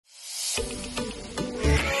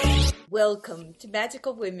Welcome to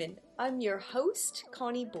Magical Women. I'm your host,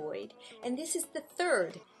 Connie Boyd, and this is the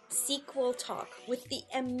third sequel talk with the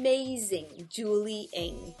amazing Julie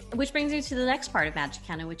Ng. Which brings me to the next part of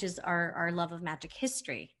Magicana, which is our love of magic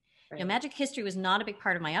history. Right. You know, magic history was not a big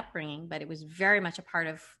part of my upbringing, but it was very much a part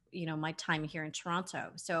of, you know, my time here in Toronto.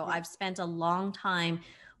 So I've spent a long time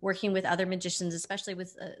working with other magicians, especially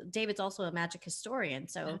with David's also a magic historian.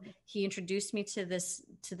 So he introduced me to this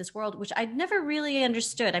world, which I'd never really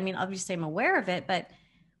understood. I mean, obviously I'm aware of it, but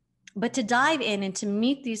to dive in and to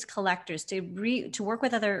meet these collectors, to work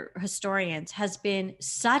with other historians has been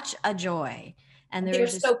such a joy. And they're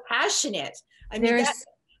so passionate. I mean,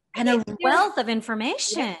 a wealth of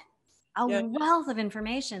information. Wealth of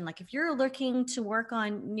information. Like if you're looking to work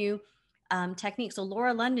on new techniques. So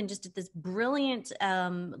Laura London just did this brilliant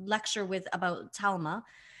lecture about Talma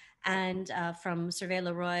and from Survey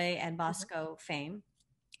Leroy and Bosco fame.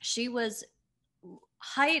 She was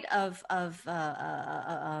height of the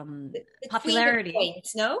popularity. Queen of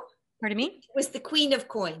coins, no? Pardon me? It was the Queen of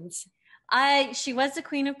Coins. She was the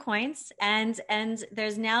Queen of Coins, and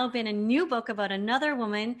there's now been a new book about another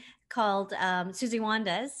woman called Susie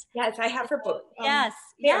Wandes. Yes, I have her book. Yes,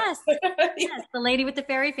 the lady with the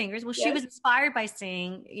fairy fingers. Well, she was inspired by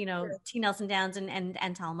seeing, you know, T. Nelson Downs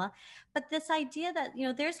and Talma. But this idea that, you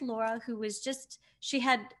know, there's Laura who was she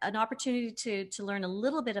had an opportunity to learn a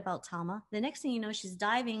little bit about Talma. The next thing you know, she's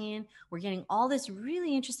diving in. We're getting all this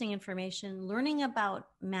really interesting information, learning about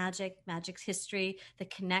magic's history, the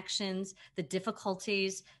connections, the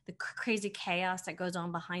difficulties, the crazy chaos that goes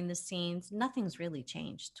on behind the scenes. Nothing's really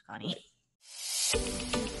changed, Connie.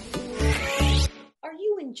 Are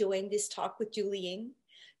you enjoying this talk with Julie Ng?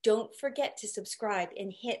 Don't forget to subscribe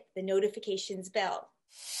and hit the notifications bell.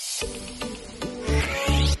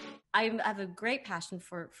 I have a great passion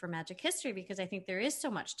for magic history because I think there is so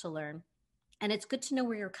much to learn. And it's good to know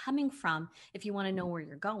where you're coming from if you want to know where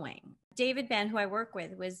you're going. David Benn, who I work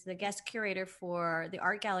with, was the guest curator for the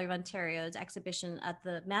Art Gallery of Ontario's exhibition at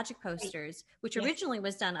the Magic Posters, which originally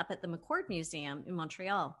was done up at the McCord Museum in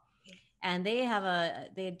Montreal. And they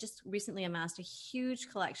had just recently amassed a huge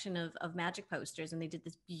collection of magic posters, and they did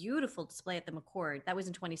this beautiful display at the McCord. That was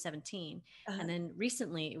in 2017. And then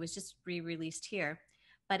recently it was just re-released here.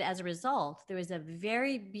 But as a result, there was a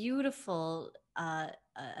very beautiful,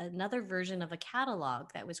 another version of a catalog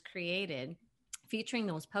that was created featuring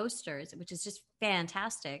those posters, which is just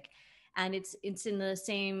fantastic. And it's in the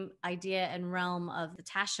same idea and realm of the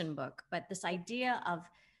Taschen book, but this idea of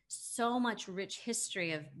so much rich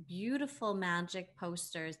history of beautiful magic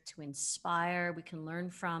posters to inspire, we can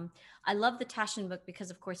learn from. I love the Taschen book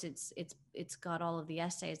because, of course, it's got all of the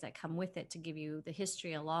essays that come with it to give you the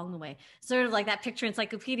history along the way. Sort of like that picture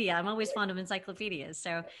encyclopedia. I'm always fond of encyclopedias.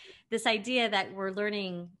 So this idea that we're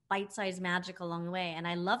learning bite-sized magic along the way. And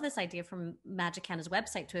I love this idea from Magicana's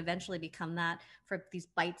website to eventually become that for these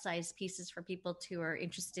bite-sized pieces for people who are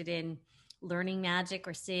interested in learning magic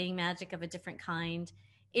or seeing magic of a different kind.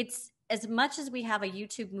 It's as much as we have a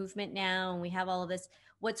YouTube movement now and we have all of this,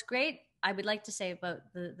 what's great, I would like to say about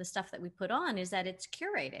the stuff that we put on is that it's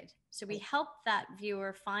curated. So we help that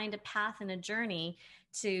viewer find a path and a journey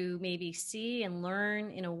to maybe see and learn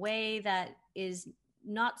in a way that is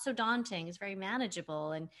not so daunting, it's very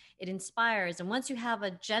manageable, and it inspires. And once you have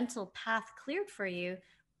a gentle path cleared for you,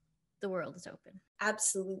 the world is open.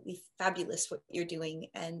 Absolutely fabulous what you're doing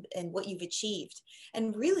and what you've achieved.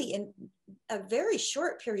 And really in a very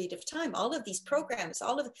short period of time, all of these programs,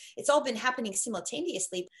 it's all been happening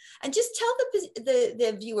simultaneously. And just tell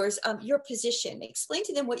the viewers your position. Explain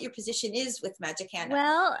to them what your position is with Magicana.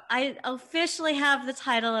 Well, I officially have the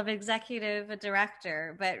title of executive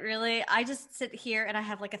director, but really I just sit here and I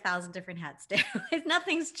have like 1,000 different hats there.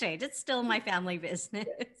 Nothing's changed. It's still my family business.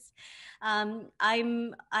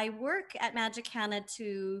 I work at Magicana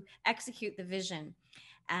to execute the vision,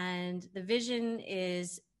 and the vision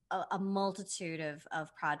is a multitude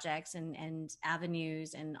of projects and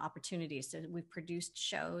avenues and opportunities. So we've produced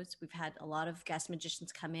shows. We've had a lot of guest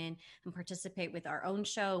magicians come in and participate with our own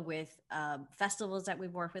show, with festivals that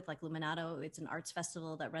we've worked with, like Luminato. It's an arts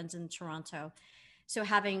festival that runs in Toronto. So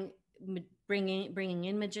bringing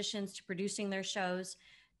in magicians to producing their shows,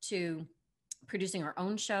 to producing our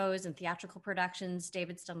own shows and theatrical productions.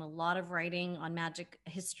 David's done a lot of writing on magic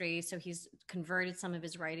history, so he's converted some of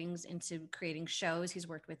his writings into creating shows. He's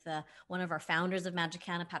worked with one of our founders of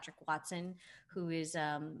Magicana, Patrick Watson, who is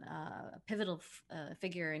a pivotal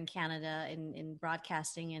figure in Canada in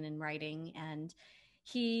broadcasting and in writing. And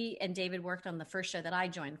he and David worked on the first show that I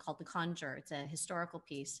joined called The Conjure. It's a historical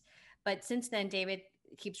piece. But since then, David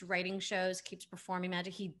keeps writing shows, keeps performing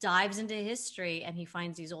magic. He dives into history and he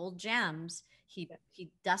finds these old gems. He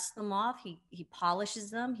dusts them off. He polishes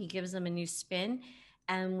them. He gives them a new spin.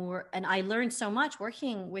 And I learned so much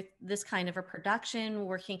working with this kind of a production.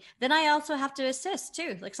 Then I also have to assist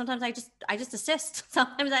too. Like sometimes I just assist.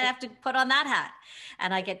 Sometimes I have to put on that hat,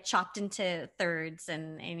 and I get chopped into thirds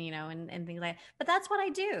and things like that. But that's what I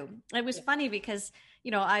do. It was funny because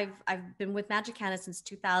I've been with Magicana since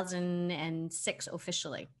 2006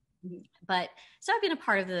 officially. Mm-hmm. But so I've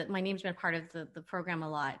been my name's been a part of the program a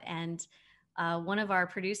lot. And one of our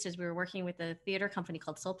producers, we were working with a theater company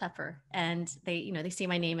called Soul Pepper, and they see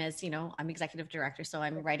my name as, I'm executive director. So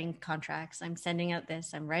I'm writing contracts, I'm sending out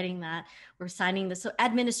this, I'm writing that, we're signing this. So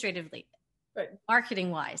administratively, right,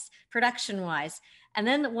 marketing wise, production wise. And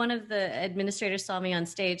then one of the administrators saw me on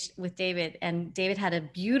stage with David, and David had a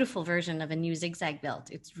beautiful version of a new zigzag belt.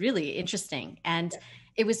 It's really interesting. And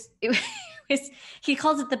it was he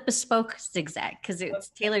calls it the bespoke zigzag because it's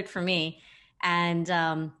tailored for me. And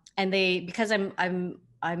because I'm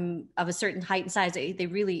of a certain height and size, they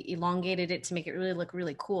really elongated it to make it really look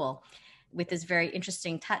really cool with this very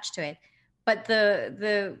interesting touch to it. But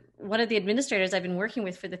the one of the administrators I've been working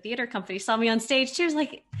with for the theater company saw me on stage. She was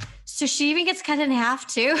like, so she even gets cut in half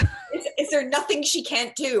too? Is there nothing she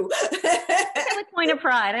can't do? I have a point of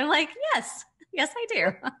pride. I'm like, yes, I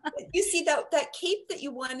do. You see that cape that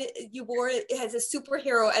you wore as a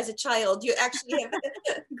superhero as a child, you actually have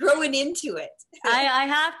growing into it. I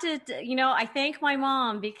have to, I thank my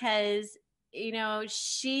mom because,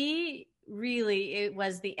 she really, it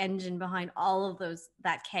was the engine behind all of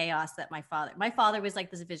that chaos that my father was like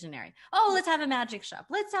this visionary. Oh, let's have a magic shop.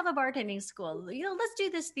 Let's have a bartending school. Let's do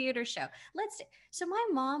this theater show. So my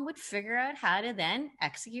mom would figure out how to then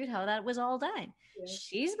execute how that was all done. Yeah.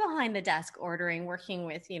 She's behind the desk ordering, working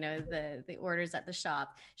with, the orders at the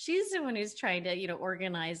shop. She's the one who's trying to,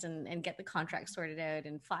 organize and get the contract sorted out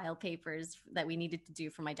and file papers that we needed to do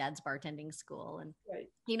for my dad's bartending school. And, right.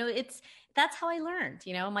 That's how I learned.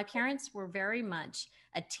 My parents were very much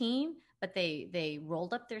a team, but they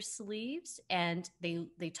rolled up their sleeves and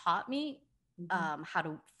they taught me how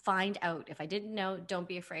to find out. If I didn't know, don't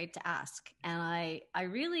be afraid to ask. And I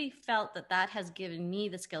really felt that has given me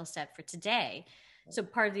the skill set for today. So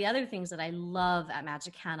part of the other things that I love at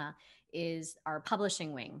Magicana is our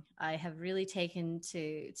publishing wing. I have really taken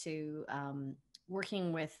to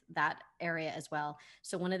working with that area as well.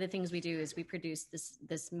 So one of the things we do is we produce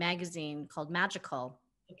this magazine called Magical.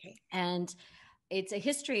 Okay. And it's a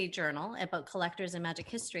history journal about collectors and magic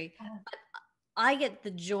history. But I get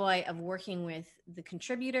the joy of working with the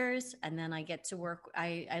contributors, and then I get to work.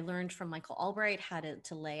 I learned from Michael Albright how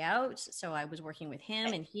to lay out. So I was working with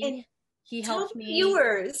him, and he helped me.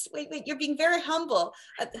 Viewers, wait, you're being very humble.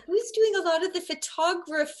 Who's doing a lot of the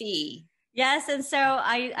photography? Yes. And so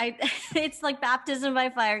I it's like baptism by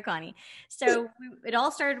fire, Connie. So it all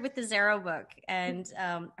started with the Zero book, and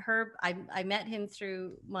Herb, I met him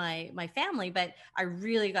through my family, but I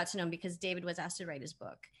really got to know him because David was asked to write his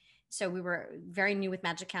book. So we were very new with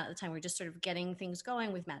Magicana at the time. We were just sort of getting things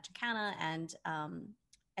going with Magicana, and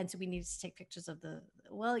so we needed to take pictures of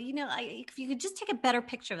if you could just take a better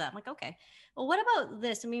picture of that. I'm like, okay, well, what about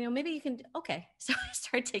this? I mean, maybe you can, okay. So I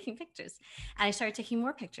started taking pictures, and I started taking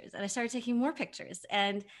more pictures, and I started taking more pictures.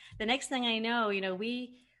 And the next thing I know,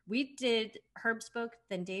 we did Herb's book,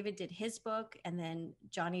 then David did his book, and then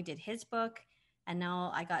Johnny did his book. And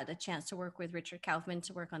now I got a chance to work with Richard Kaufman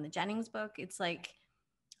to work on the Jennings book. It's like,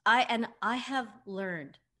 I have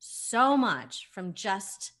learned so much from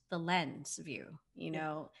just the lens view,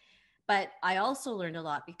 but I also learned a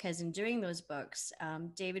lot because in doing those books,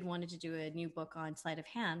 David wanted to do a new book on sleight of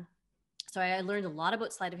hand. So I learned a lot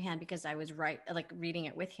about sleight of hand because I was reading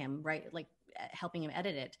it with him, helping him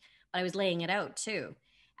edit it, but I was laying it out too.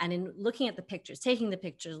 And in looking at the pictures, taking the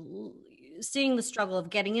pictures, seeing the struggle of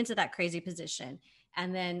getting into that crazy position,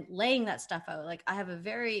 and then laying that stuff out. Like, I have a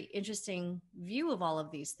very interesting view of all of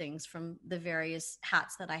these things from the various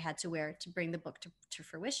hats that I had to wear to bring the book to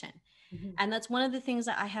fruition. Mm-hmm. And that's one of the things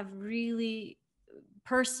that I have really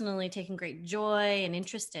personally taken great joy and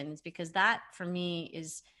interest in, is because that for me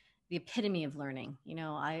is the epitome of learning.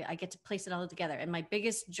 I get to place it all together. And my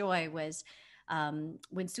biggest joy was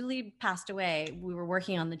when Suli passed away, we were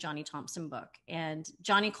working on the Johnny Thompson book, and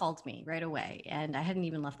Johnny called me right away, and I hadn't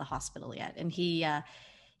even left the hospital yet. And he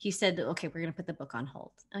said, okay, we're going to put the book on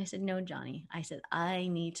hold. And I said, no, Johnny. I said, I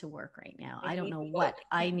need to work right now. I don't know what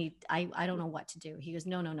I need. I don't know what to do. He goes,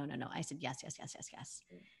 no. I said, yes.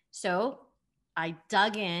 So I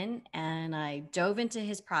dug in and I dove into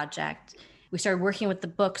his project, We started working with the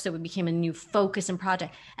book, so it became a new focus and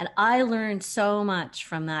project. And I learned so much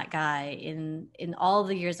from that guy in all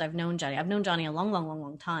the years I've known Johnny. I've known Johnny a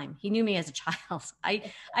long time. He knew me as a child.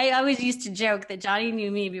 I always used to joke that Johnny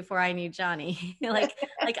knew me before I knew Johnny. I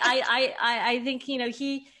think,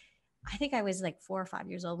 I think I was like 4 or 5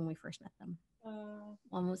 years old when we first met them.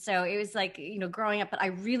 So it was like, growing up, but I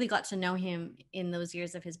really got to know him in those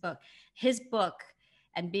years of his book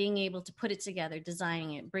and being able to put it together,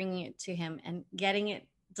 designing it, bringing it to him and getting it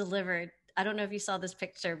delivered. I don't know if you saw this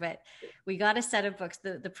picture, but we got a set of books.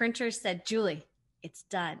 The printer said, "Julie, it's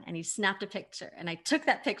done." And he snapped a picture, and I took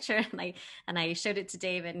that picture and I showed it to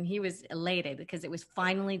David, and he was elated because it was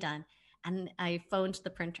finally done. And I phoned the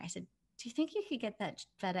printer. I said, "Do you think you could get that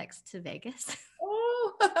FedEx to Vegas?"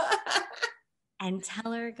 Oh. And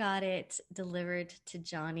Teller got it delivered to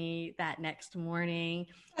Johnny that next morning.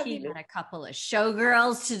 He had a couple of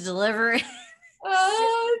showgirls to deliver it.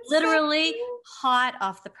 Oh, literally hot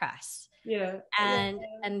off the press. Yeah.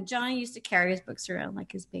 And Johnny used to carry his books around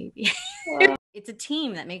like his baby. Wow. It's a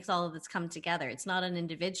team that makes all of this come together. It's not an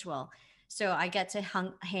individual. So I get to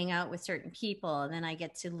hang out with certain people, and then I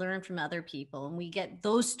get to learn from other people, and we get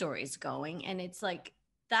those stories going. And it's like,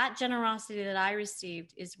 that generosity that I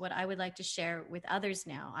received is what I would like to share with others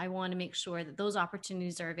now. I want to make sure that those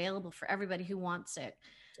opportunities are available for everybody who wants it.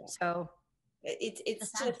 Yeah. So it's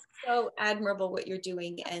just so admirable what you're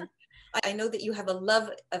doing. And I know that you have a love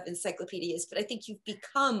of encyclopedias, but I think you've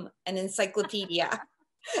become an encyclopedia.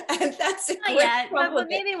 And that's a great compliment. But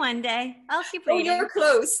maybe one day. I'll keep reading. Oh, you're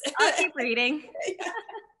close. I'll keep reading.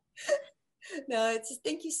 No,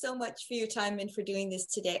 thank you so much for your time and for doing this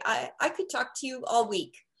today. I could talk to you all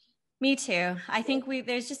week. Me too. I think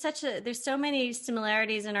there's so many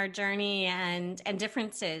similarities in our journey and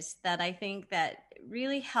differences that I think that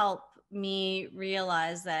really help me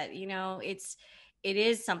realize that, it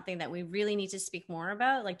is something that we really need to speak more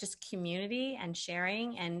about, like just community and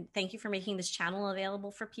sharing. And thank you for making this channel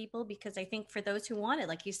available for people, because I think for those who want it,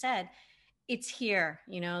 like you said, it's here,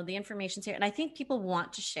 the information's here. And I think people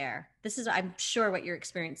want to share. This is, I'm sure, what you're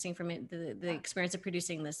experiencing from it, the experience of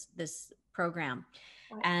producing this program.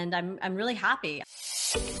 And I'm really happy.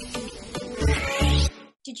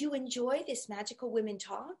 Did you enjoy this Magical Women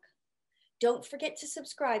Talk? Don't forget to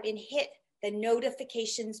subscribe and hit the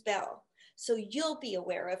notifications bell so you'll be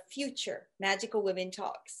aware of future Magical Women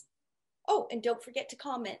Talks. Oh, and don't forget to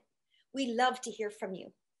comment. We love to hear from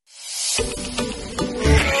you.